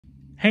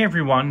Hey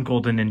everyone,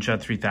 Golden Ninja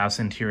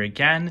 3000 here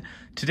again.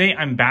 Today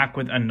I'm back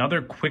with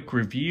another quick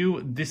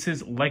review. This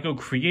is LEGO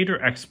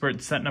Creator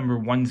Expert set number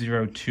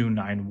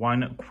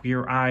 10291,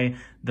 Queer Eye,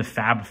 the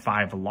Fab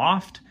 5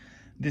 Loft.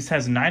 This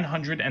has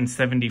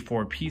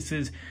 974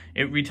 pieces.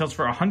 It retails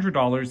for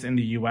 $100 in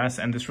the US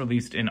and this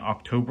released in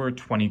October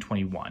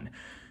 2021.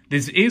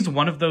 This is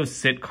one of those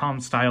sitcom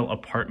style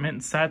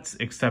apartment sets,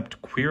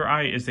 except Queer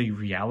Eye is a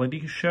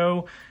reality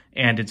show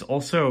and it's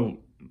also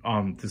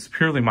this is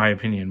purely my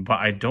opinion, but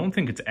I don't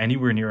think it's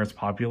anywhere near as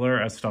popular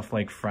as stuff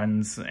like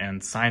Friends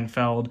and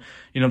Seinfeld,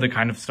 you know, the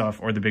kind of stuff,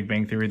 or The Big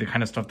Bang Theory, the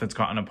kind of stuff that's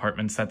gotten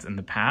apartment sets in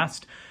the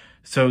past.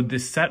 So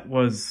this set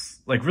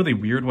was like really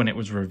weird when it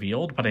was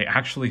revealed, but I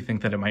actually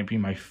think that it might be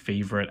my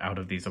favorite out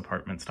of these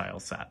apartment style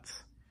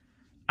sets.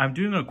 I'm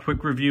doing a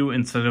quick review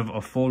instead of a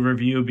full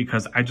review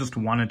because I just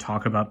want to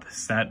talk about the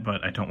set,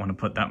 but I don't want to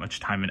put that much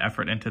time and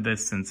effort into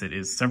this since it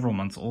is several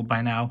months old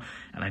by now,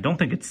 and I don't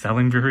think it's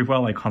selling very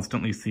well. I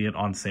constantly see it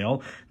on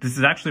sale. This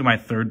is actually my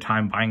third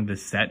time buying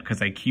this set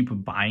because I keep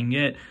buying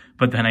it,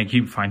 but then I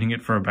keep finding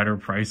it for a better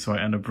price, so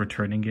I end up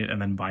returning it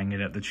and then buying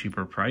it at the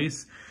cheaper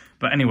price.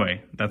 But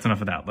anyway, that's enough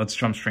of that. Let's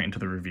jump straight into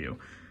the review.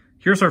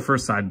 Here's our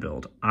first side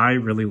build. I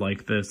really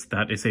like this.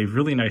 That is a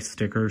really nice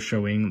sticker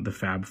showing the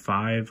Fab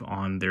 5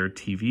 on their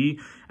TV.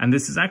 And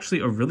this is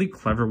actually a really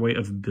clever way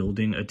of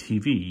building a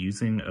TV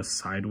using a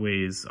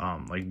sideways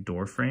like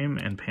door frame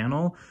and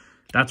panel.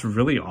 That's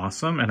really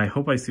awesome. And I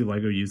hope I see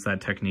LEGO use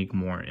that technique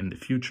more in the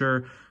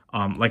future.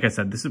 Like I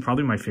said, this is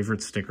probably my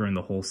favorite sticker in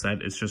the whole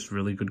set. It's just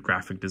really good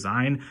graphic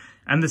design.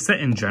 And the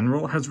set in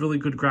general has really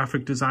good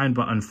graphic design,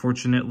 but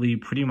unfortunately,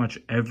 pretty much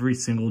every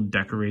single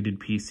decorated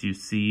piece you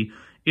see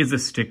is a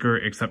sticker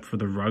except for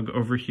the rug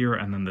over here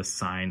and then the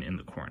sign in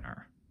the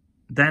corner.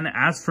 Then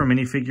as for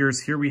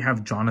minifigures, here we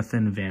have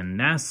Jonathan Van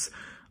Ness.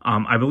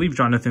 I believe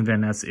Jonathan Van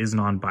Ness is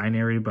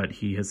non-binary, but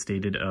he has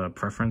stated a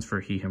preference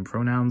for he, him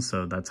pronouns,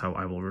 so that's how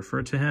I will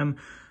refer to him.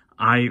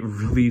 I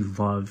really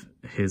love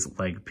his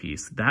leg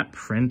piece. That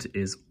print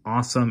is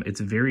awesome.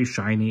 It's very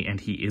shiny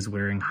and he is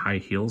wearing high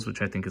heels,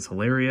 which I think is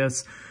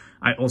hilarious.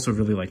 I also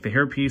really like the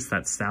hairpiece.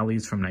 That's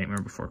Sally's from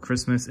Nightmare Before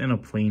Christmas in a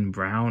plain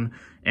brown.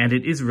 And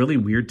it is really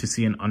weird to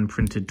see an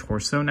unprinted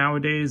torso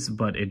nowadays,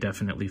 but it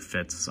definitely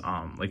fits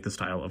like the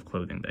style of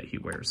clothing that he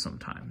wears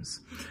sometimes.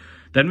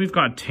 Then we've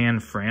got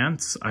Tan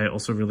France. I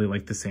also really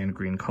like the sand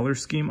green color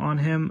scheme on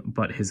him,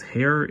 but his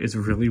hair is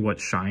really what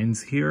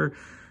shines here.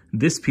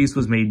 This piece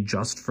was made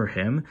just for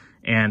him,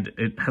 and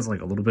it has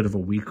like a little bit of a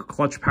weak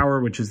clutch power,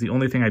 which is the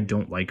only thing I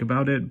don't like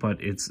about it, but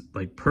it's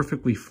like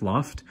perfectly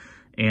fluffed.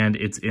 And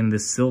it's in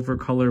this silver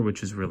color,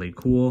 which is really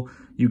cool.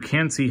 You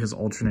can see his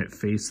alternate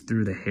face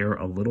through the hair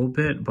a little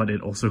bit, but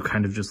it also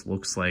kind of just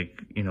looks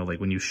like, you know, like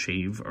when you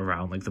shave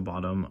around like the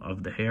bottom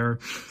of the hair.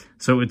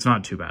 So it's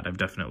not too bad. I've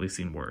definitely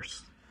seen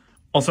worse.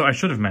 Also, I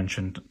should have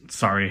mentioned,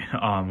 sorry,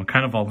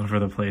 kind of all over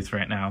the place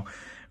right now,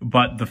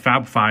 but the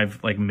Fab 5,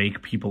 like,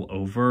 make people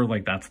over,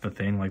 like, that's the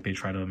thing, like, they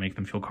try to make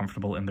them feel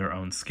comfortable in their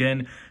own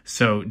skin.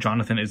 So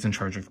Jonathan is in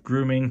charge of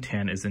grooming,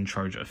 Tan is in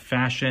charge of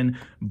fashion,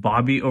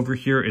 Bobby over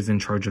here is in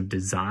charge of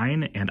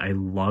design, and I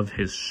love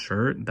his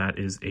shirt. That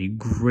is a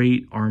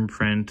great arm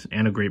print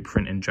and a great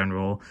print in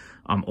general.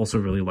 Also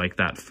really like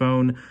that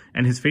phone,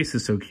 and his face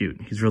is so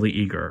cute. He's really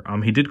eager.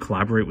 He did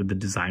collaborate with the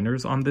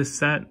designers on this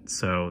set,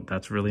 so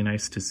that's really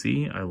nice to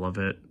see. I love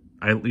it.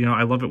 I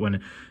love it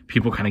when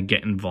people kind of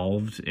get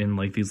involved in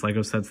like these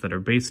LEGO sets that are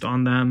based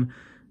on them.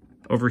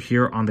 Over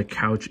here on the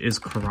couch is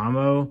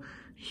Karamo.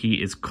 He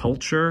is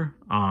Culture.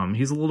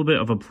 He's a little bit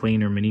of a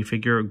plainer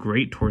minifigure,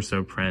 great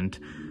torso print,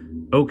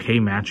 okay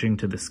matching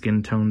to the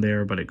skin tone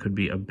there, but it could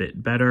be a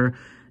bit better.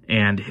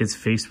 And his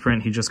face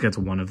print, he just gets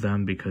one of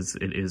them because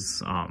it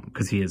is,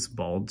 because he is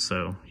bald,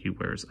 so he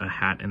wears a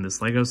hat in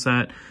this LEGO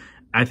set.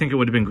 I think it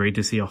would have been great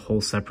to see a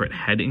whole separate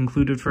head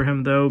included for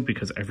him, though,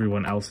 because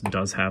everyone else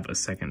does have a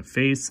second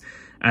face.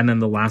 And then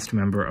the last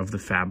member of the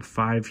Fab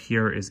 5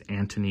 here is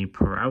Anthony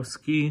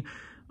Porowski.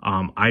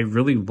 I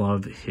really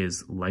love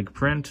his leg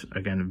print.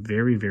 Again,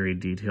 very, very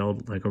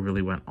detailed. LEGO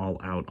really went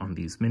all out on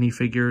these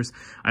minifigures.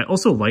 I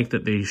also like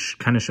that they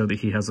kind of show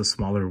that he has a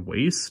smaller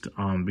waist,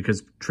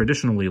 because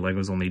traditionally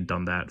LEGO's only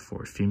done that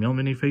for female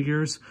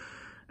minifigures.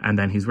 And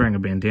then he's wearing a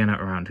bandana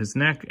around his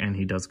neck, and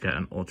he does get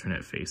an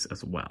alternate face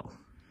as well.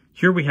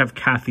 Here we have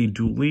Kathy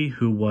Dooley,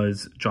 who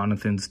was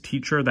Jonathan's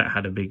teacher that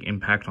had a big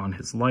impact on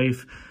his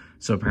life.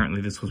 So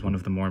apparently this was one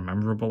of the more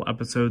memorable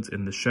episodes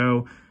in the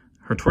show.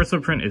 Her torso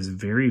print is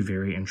very,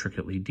 very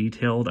intricately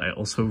detailed. I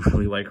also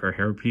really like her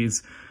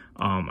hairpiece.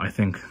 I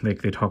think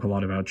they talk a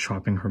lot about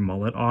chopping her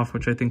mullet off,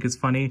 which I think is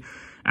funny.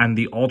 And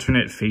the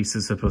alternate face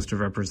is supposed to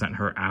represent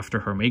her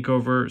after her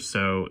makeover.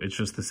 So it's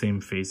just the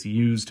same face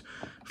used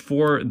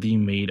for the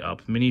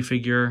made-up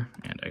minifigure.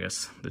 And I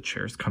guess the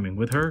chair's coming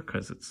with her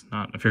because it's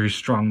not a very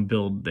strong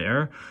build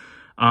there.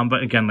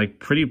 But again, like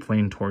pretty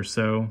plain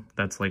torso.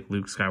 That's like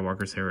Luke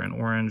Skywalker's hair in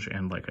orange.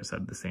 And like I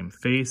said, the same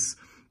face.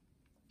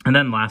 And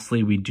then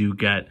lastly, we do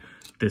get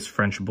this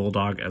French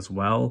bulldog as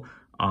well.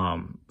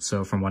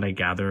 So from what I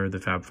gather, the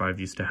Fab Five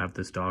used to have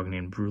this dog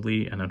named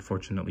Bruley, and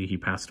unfortunately he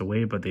passed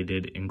away, but they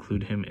did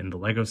include him in the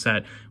Lego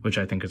set, which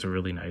I think is a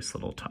really nice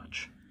little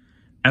touch.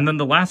 And then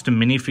the last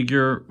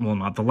minifigure, well,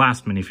 not the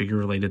last minifigure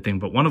related thing,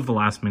 but one of the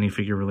last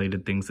minifigure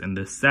related things in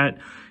this set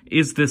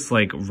is this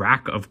like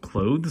rack of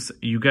clothes.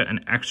 You get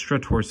an extra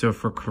torso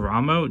for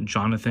Karamo,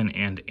 Jonathan,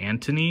 and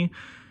Anthony.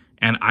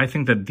 And I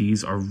think that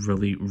these are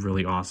really,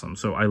 really awesome.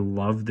 So I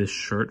love this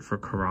shirt for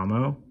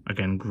Karamo.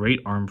 Again,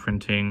 great arm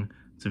printing.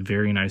 It's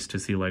very nice to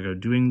see Lego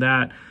doing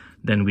that.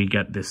 Then we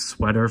get this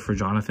sweater for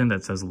Jonathan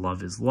that says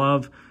love is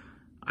love.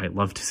 I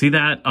love to see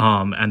that.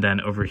 And then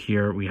over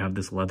here, we have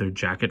this leather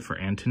jacket for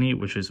Anthony,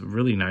 which is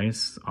really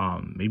nice.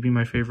 Maybe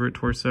my favorite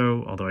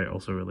torso, although I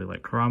also really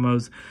like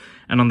Karamo's.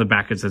 And on the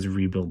back, it says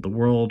Rebuild the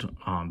World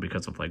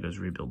because of Lego's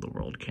Rebuild the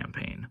World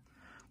campaign.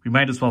 We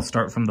might as well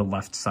start from the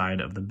left side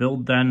of the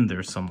build then.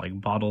 There's some like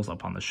bottles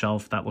up on the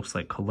shelf. That looks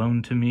like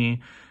cologne to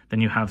me. Then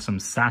you have some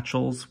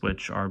satchels,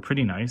 which are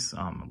pretty nice.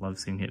 I love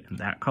seeing it in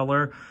that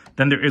color.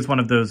 Then there is one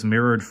of those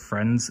mirrored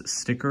Friends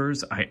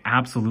stickers. I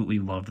absolutely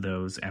love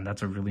those, and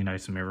that's a really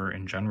nice mirror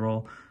in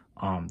general.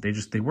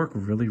 They work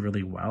really,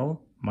 really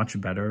well, much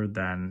better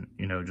than,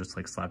 you know, just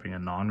like slapping a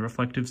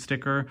non-reflective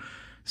sticker.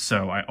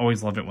 So I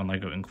always love it when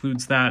Lego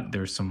includes that.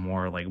 There's some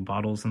more like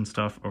bottles and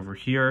stuff over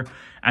here.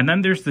 And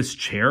then there's this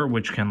chair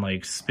which can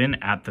like spin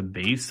at the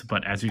base,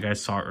 but as you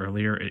guys saw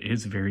earlier, it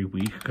is very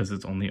weak because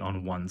it's only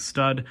on one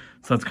stud.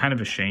 So that's kind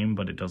of a shame,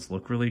 but it does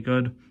look really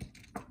good.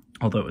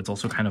 Although it's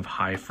also kind of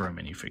high for a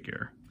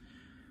minifigure.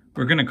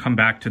 We're going to come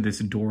back to this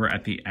door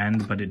at the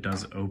end, but it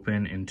does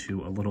open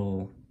into a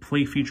little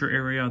play feature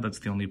area. That's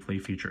the only play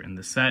feature in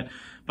the set.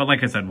 But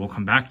like I said, we'll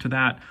come back to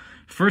that.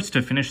 First,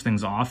 to finish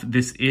things off,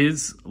 this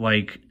is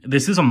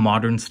a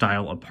modern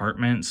style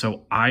apartment,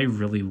 so I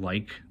really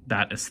like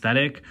that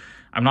aesthetic.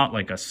 I'm not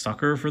like a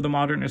sucker for the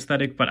modern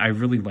aesthetic, but I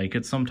really like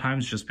it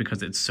sometimes just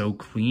because it's so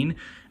clean.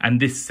 And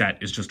this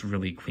set is just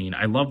really clean.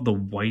 I love the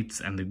whites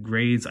and the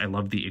grays. I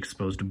love the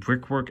exposed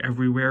brickwork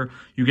everywhere.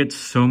 You get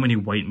so many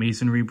white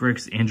masonry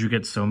bricks and you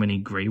get so many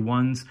gray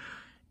ones.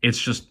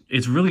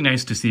 It's really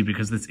nice to see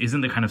because this isn't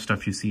the kind of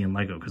stuff you see in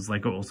Lego, because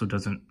Lego also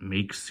doesn't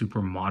make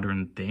super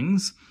modern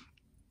things.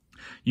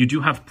 You do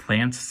have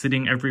plants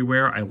sitting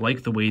everywhere. I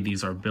like the way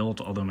these are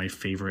built, although my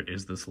favorite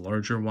is this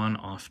larger one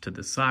off to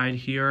the side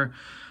here.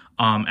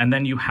 And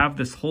then you have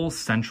this whole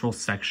central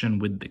section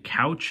with the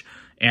couch.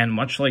 And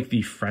much like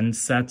the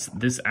Friends sets,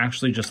 this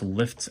actually just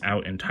lifts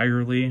out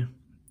entirely.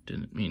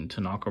 Didn't mean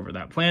to knock over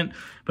that plant,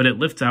 but it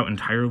lifts out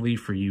entirely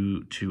for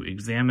you to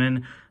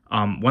examine.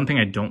 One thing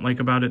I don't like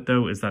about it,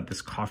 though, is that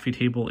this coffee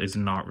table is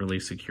not really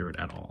secured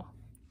at all.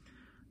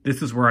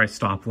 This is where I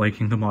stop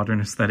liking the modern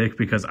aesthetic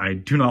because I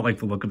do not like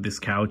the look of this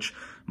couch.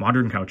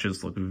 Modern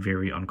couches look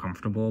very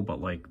uncomfortable,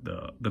 but like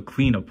the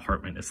clean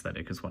apartment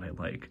aesthetic is what I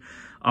like.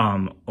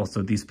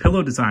 Also, these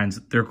pillow designs,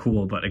 they're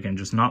cool, but again,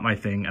 just not my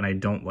thing. And I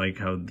don't like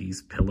how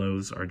these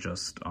pillows are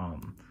just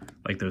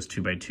like those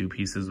 2x2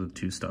 pieces with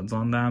 2 studs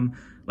on them.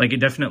 Like, it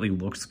definitely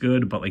looks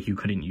good, but like you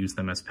couldn't use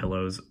them as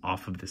pillows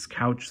off of this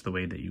couch the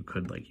way that you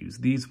could like use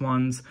these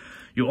ones.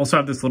 You also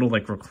have this little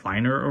like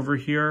recliner over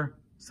here.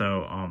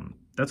 So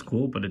that's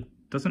cool, but it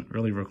doesn't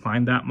really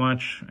recline that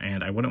much,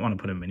 and I wouldn't want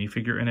to put a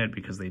minifigure in it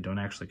because they don't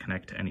actually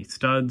connect to any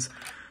studs.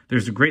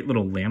 There's a great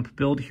little lamp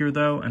build here,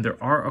 though, and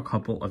there are a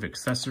couple of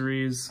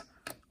accessories.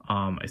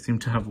 I seem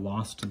to have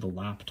lost the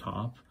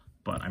laptop,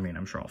 but I mean,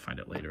 I'm sure I'll find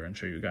it later and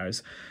show you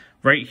guys.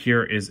 Right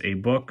here is a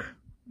book.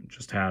 It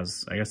just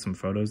has, I guess, some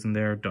photos in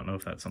there. Don't know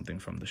if that's something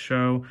from the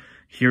show.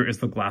 Here is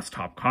the glass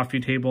top coffee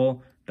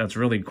table. That's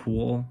really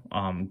cool.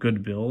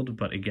 Good build,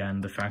 but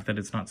again, the fact that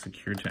it's not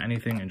secured to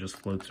anything and just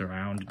floats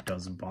around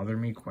does bother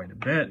me quite a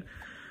bit.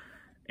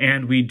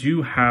 And we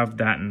do have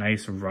that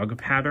nice rug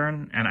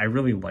pattern, and I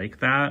really like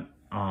that.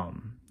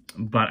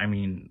 But I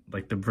mean,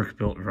 like the brick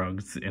built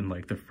rugs in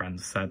like the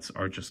Friends sets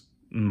are just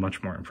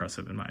much more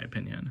impressive in my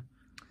opinion.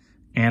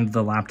 And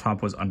the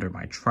laptop was under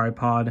my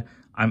tripod.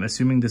 I'm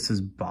assuming this is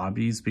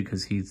Bobby's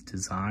because he's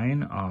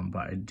design,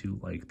 but I do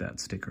like that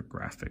sticker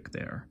graphic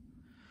there.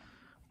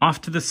 Off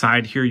to the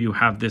side here, you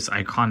have this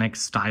iconic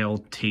style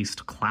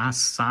taste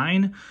class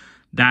sign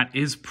that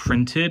is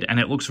printed, and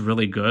it looks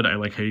really good. I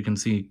like how you can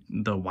see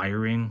the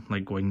wiring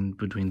like going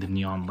between the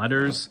neon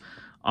letters.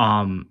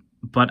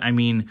 But I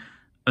mean,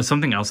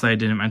 something else that I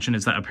didn't mention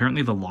is that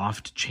apparently the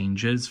Loft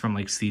changes from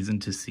like season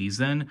to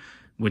season,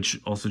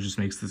 which also just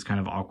makes this kind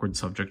of awkward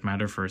subject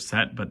matter for a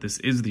set, but this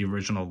is the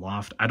original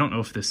Loft. I don't know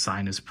if this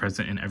sign is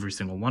present in every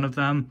single one of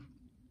them,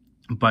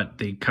 but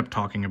they kept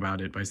talking about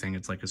it by saying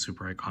it's like a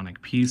super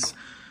iconic piece.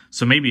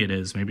 So maybe it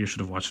is. Maybe I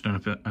should have watched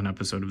an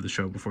episode of the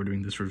show before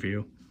doing this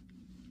review.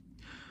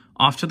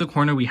 Off to the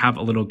corner, we have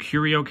a little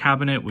curio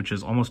cabinet, which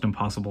is almost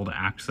impossible to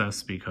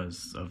access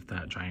because of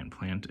that giant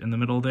plant in the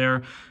middle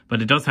there.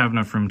 But it does have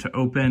enough room to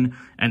open.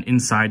 And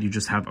inside, you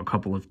just have a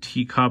couple of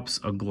teacups,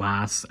 a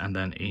glass, and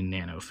then a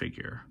nano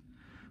figure.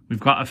 We've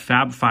got a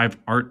Fab 5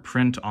 art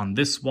print on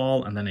this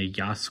wall, and then a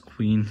Yas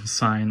Queen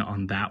sign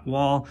on that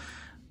wall.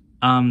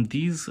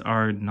 These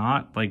are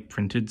not like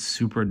printed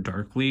super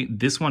darkly.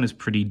 This one is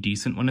pretty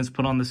decent when it's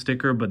put on the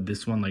sticker, but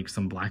this one, like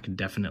some black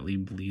definitely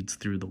bleeds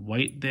through the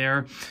white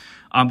there.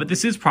 But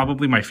this is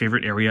probably my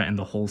favorite area in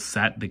the whole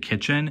set, the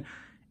kitchen.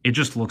 It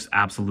just looks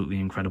absolutely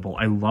incredible.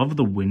 I love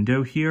the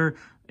window here.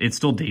 It's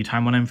still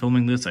daytime when I'm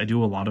filming this. I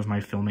do a lot of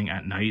my filming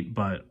at night,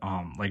 but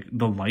like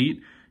the light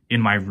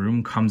in my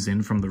room comes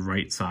in from the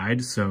right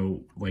side.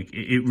 So like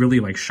it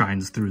really like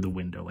shines through the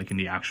window, like in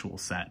the actual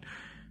set.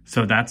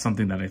 So that's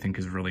something that I think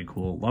is really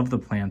cool. Love the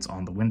plants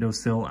on the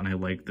windowsill, and I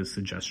like the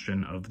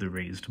suggestion of the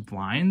raised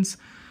blinds.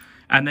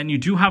 And then you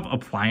do have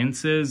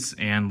appliances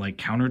and like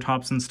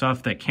countertops and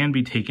stuff that can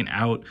be taken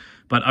out.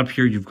 But up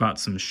here, you've got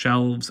some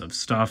shelves of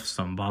stuff,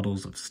 some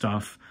bottles of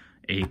stuff,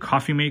 a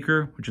coffee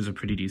maker, which is a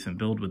pretty decent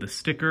build with a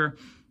sticker.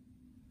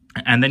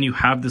 And then you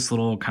have this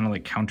little kind of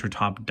like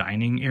countertop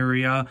dining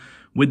area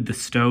with the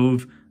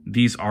stove.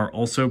 These are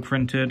also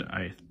printed.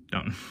 I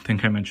don't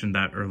think I mentioned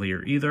that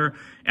earlier either.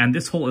 And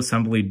this whole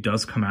assembly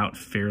does come out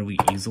fairly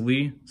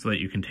easily so that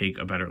you can take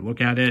a better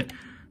look at it.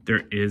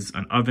 There is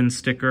an oven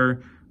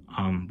sticker.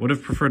 Would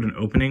have preferred an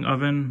opening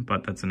oven,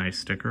 but that's a nice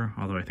sticker,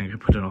 although I think I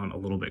put it on a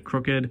little bit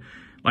crooked.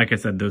 Like I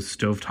said, those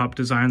stovetop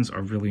designs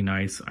are really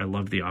nice. I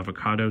love the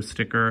avocado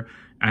sticker.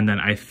 And then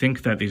I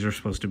think that these are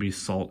supposed to be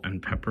salt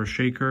and pepper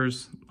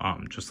shakers,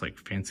 just like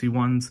fancy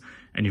ones.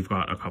 And you've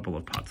got a couple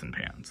of pots and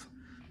pans.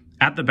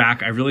 At the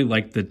back, I really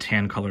like the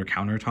tan color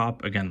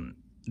countertop. Again,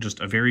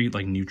 just a very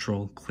like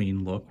neutral,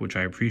 clean look, which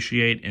I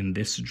appreciate. In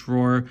this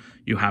drawer,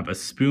 you have a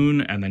spoon,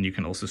 and then you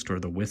can also store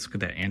the whisk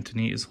that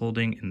Anthony is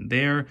holding in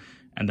there.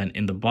 And then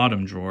in the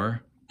bottom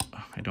drawer,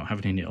 I don't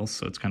have any nails,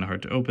 so it's kind of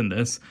hard to open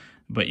this,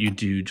 but you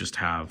do just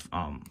have,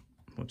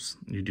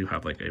 you do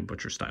have like a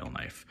butcher style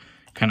knife.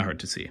 Kind of hard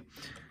to see.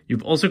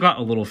 You've also got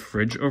a little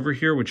fridge over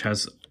here, which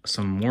has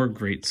some more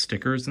great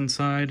stickers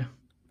inside.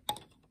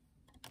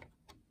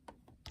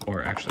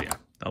 Or actually, yeah,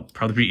 that'll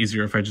probably be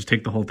easier if I just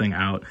take the whole thing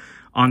out.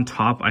 On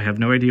top, I have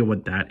no idea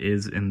what that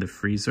is in the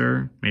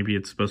freezer. Maybe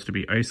it's supposed to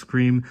be ice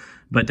cream.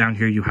 But down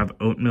here you have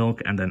oat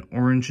milk and then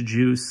orange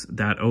juice.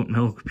 That oat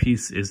milk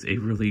piece is a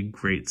really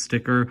great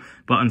sticker,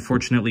 but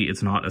unfortunately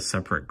it's not a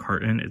separate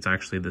carton. It's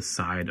actually the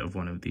side of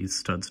one of these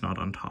studs not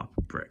on top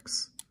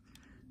bricks.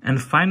 And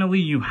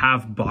finally, you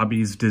have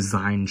Bobby's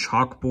Design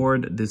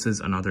chalkboard. This is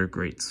another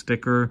great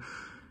sticker.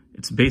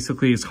 It's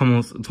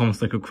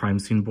almost like a crime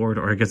scene board,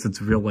 or I guess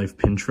it's real life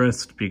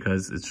Pinterest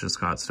because it's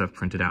just got stuff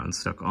printed out and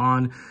stuck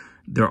on.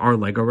 There are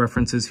Lego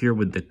references here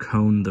with the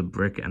cone, the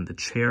brick, and the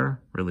chair.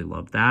 Really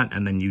love that.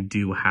 And then you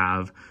do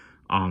have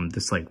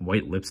this like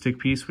white lipstick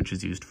piece, which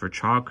is used for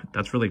chalk.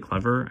 That's really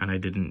clever, and I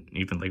didn't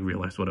even like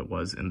realize what it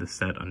was in the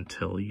set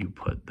until you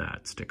put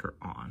that sticker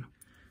on.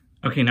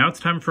 Okay, now it's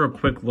time for a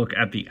quick look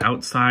at the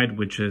outside,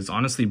 which is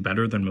honestly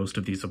better than most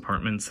of these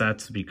apartment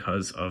sets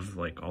because of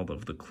like all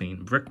of the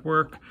clean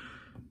brickwork.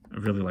 I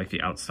really like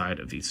the outside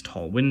of these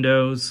tall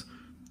windows.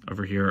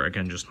 Over here,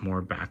 again, just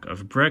more back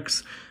of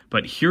bricks.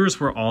 But here's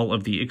where all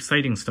of the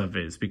exciting stuff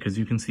is, because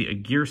you can see a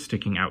gear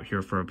sticking out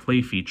here for a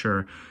play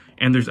feature,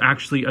 and there's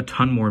actually a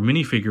ton more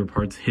minifigure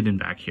parts hidden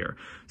back here.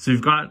 So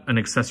you've got an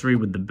accessory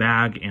with the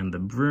bag and the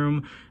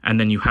broom, and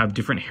then you have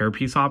different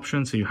hairpiece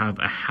options. So you have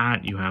a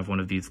hat, you have one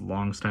of these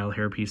long style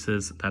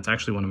hairpieces. That's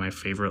actually one of my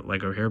favorite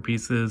Lego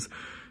hairpieces.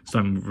 So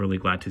I'm really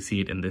glad to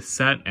see it in this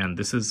set, and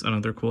this is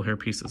another cool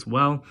hairpiece as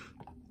well.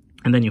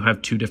 And then you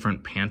have two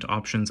different pant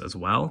options as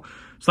well.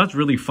 So that's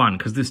really fun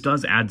because this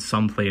does add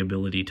some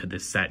playability to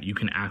this set. You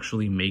can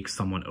actually make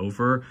someone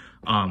over.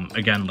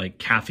 Again, like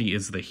Kathy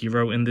is the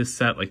hero in this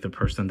set, like the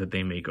person that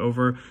they make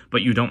over,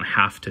 but you don't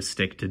have to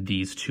stick to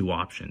these two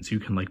options. You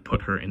can like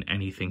put her in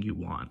anything you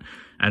want.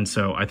 And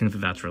so I think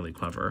that that's really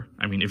clever.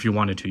 I mean, if you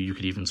wanted to, you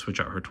could even switch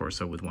out her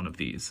torso with one of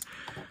these.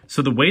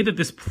 So the way that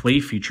this play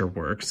feature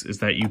works is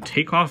that you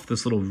take off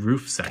this little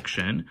roof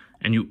section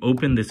and you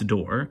open this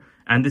door.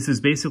 And this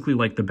is basically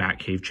like the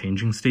Batcave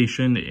changing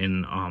station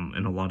in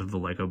a lot of the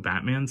Lego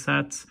Batman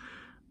sets.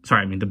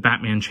 Sorry, I mean the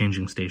Batman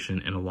changing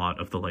station in a lot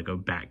of the Lego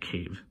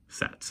Batcave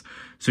sets.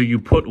 So you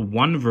put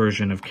one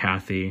version of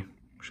Kathy,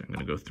 which I'm going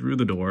to go through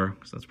the door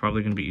because that's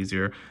probably going to be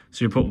easier.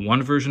 So you put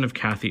one version of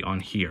Kathy on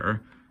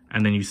here,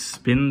 and then you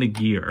spin the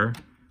gear,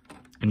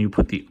 and you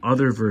put the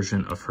other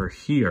version of her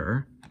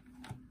here,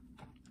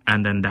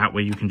 and then that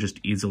way you can just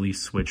easily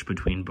switch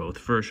between both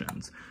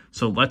versions.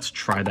 So let's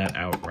try that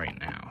out right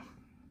now.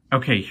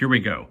 Okay, here we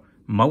go.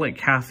 Mullet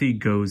Kathy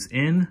goes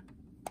in,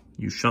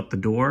 you shut the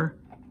door,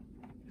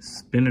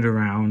 spin it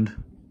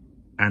around,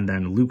 and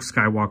then Luke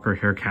Skywalker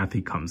Hair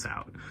Kathy comes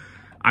out.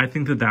 I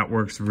think that that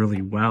works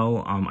really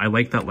well. I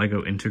like that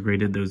Lego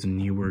integrated those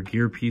newer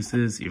gear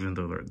pieces, even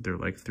though they're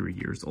like 3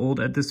 years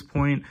old at this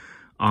point.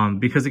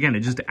 Because again, it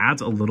just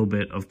adds a little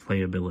bit of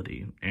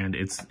playability, and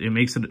it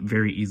makes it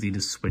very easy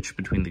to switch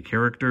between the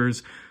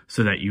characters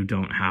so that you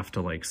don't have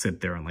to like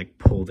sit there and like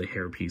pull the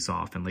hairpiece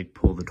off and like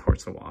pull the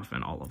torso off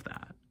and all of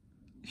that.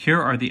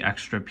 Here are the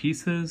extra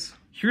pieces.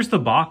 Here's the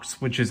box,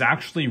 which is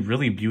actually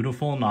really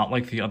beautiful, not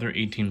like the other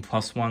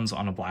 18+ ones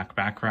on a black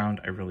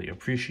background. I really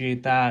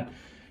appreciate that.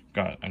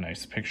 Got a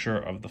nice picture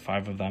of the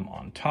 5 of them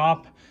on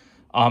top.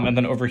 And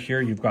then over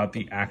here, you've got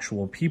the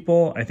actual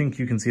people. I think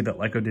you can see that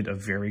Lego did a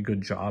very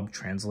good job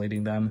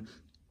translating them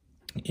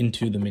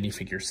into the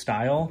minifigure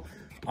style.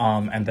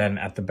 And then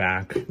at the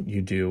back,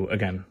 you do,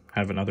 again,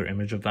 have another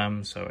image of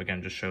them. So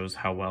again, just shows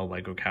how well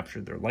Lego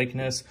captured their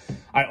likeness.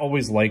 I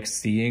always like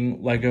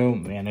seeing Lego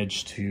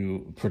manage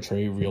to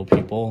portray real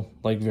people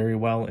like very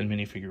well in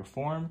minifigure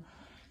form.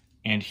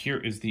 And here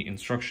is the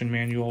instruction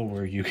manual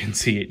where you can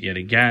see it yet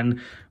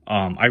again.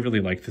 I really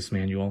like this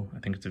manual. I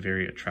think it's a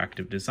very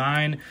attractive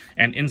design.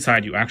 And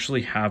inside you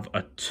actually have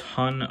a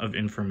ton of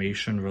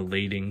information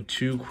relating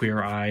to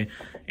Queer Eye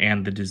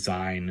and the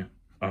design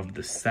of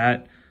the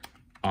set.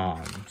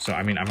 So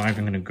I mean, I'm not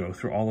even going to go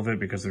through all of it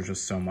because there's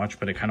just so much,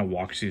 but it kind of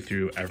walks you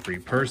through every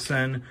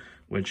person,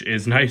 which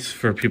is nice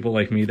for people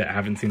like me that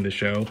haven't seen the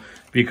show,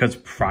 because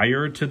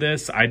prior to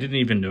this, I didn't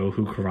even know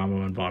who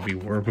Karamo and Bobby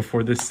were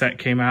before this set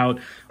came out,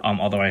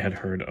 although I had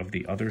heard of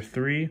the other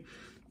three.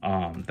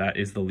 That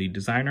is the lead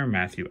designer,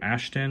 Matthew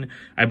Ashton.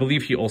 I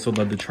believe he also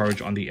led the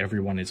charge on the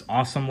Everyone is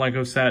Awesome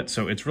Lego set,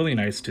 so it's really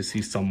nice to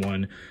see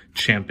someone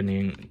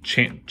championing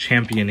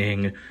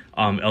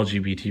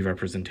LGBT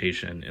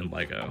representation in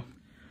Lego.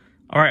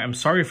 All right, I'm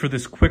sorry for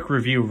this quick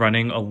review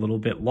running a little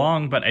bit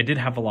long, but I did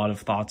have a lot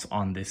of thoughts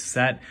on this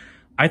set.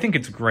 I think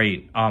it's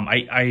great.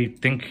 I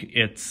think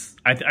it's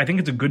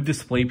a good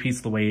display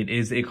piece the way it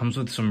is. It comes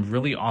with some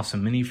really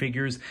awesome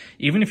minifigures.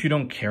 Even if you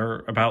don't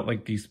care about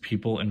like these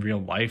people in real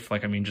life,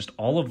 like, I mean, just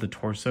all of the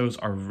torsos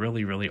are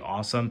really, really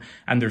awesome.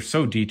 And they're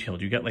so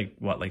detailed. You get like,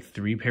 what, like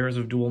 3 pairs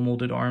of dual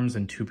molded arms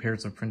and 2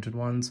 pairs of printed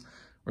ones?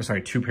 Or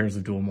sorry, 2 pairs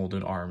of dual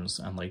molded arms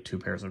and like 2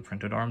 pairs of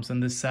printed arms in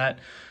this set.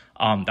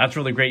 That's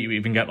really great. You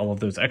even get all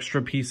of those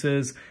extra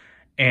pieces.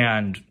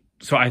 And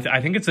so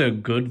I think it's a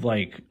good,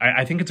 like,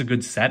 I think it's a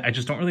good set. I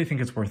just don't really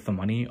think it's worth the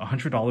money.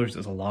 $100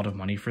 is a lot of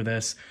money for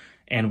this.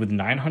 And with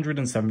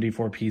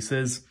 974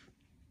 pieces,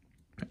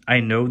 I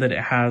know that it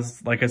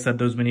has, like I said,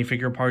 those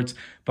minifigure parts,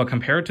 but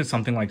compared to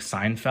something like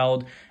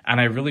Seinfeld, and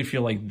I really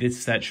feel like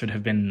this set should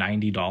have been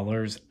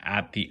 $90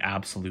 at the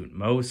absolute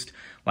most.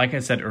 Like I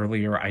said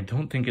earlier, I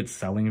don't think it's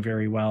selling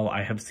very well.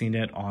 I have seen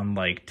it on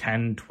like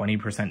 10,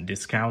 20%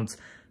 discounts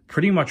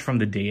pretty much from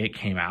the day it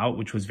came out,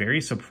 which was very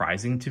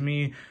surprising to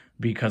me,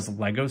 because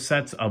Lego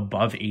sets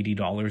above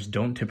 $80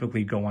 don't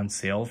typically go on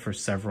sale for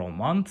several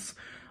months.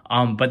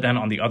 But then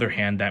on the other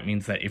hand, that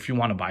means that if you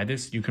want to buy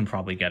this, you can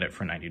probably get it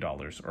for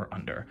 $90 or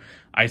under.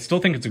 I still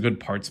think it's a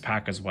good parts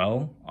pack as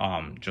well,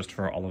 just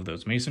for all of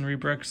those masonry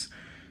bricks.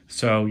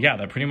 So yeah,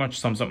 that pretty much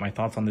sums up my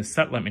thoughts on this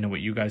set. Let me know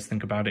what you guys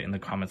think about it in the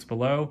comments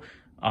below.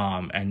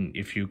 And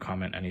if you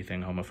comment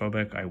anything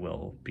homophobic, I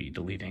will be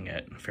deleting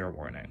it, fair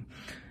warning.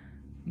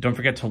 Don't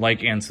forget to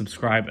like and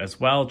subscribe as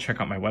well.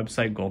 Check out my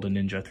website,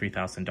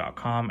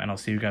 goldenninja3000.com, and I'll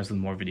see you guys with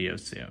more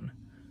videos soon.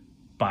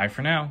 Bye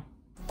for now.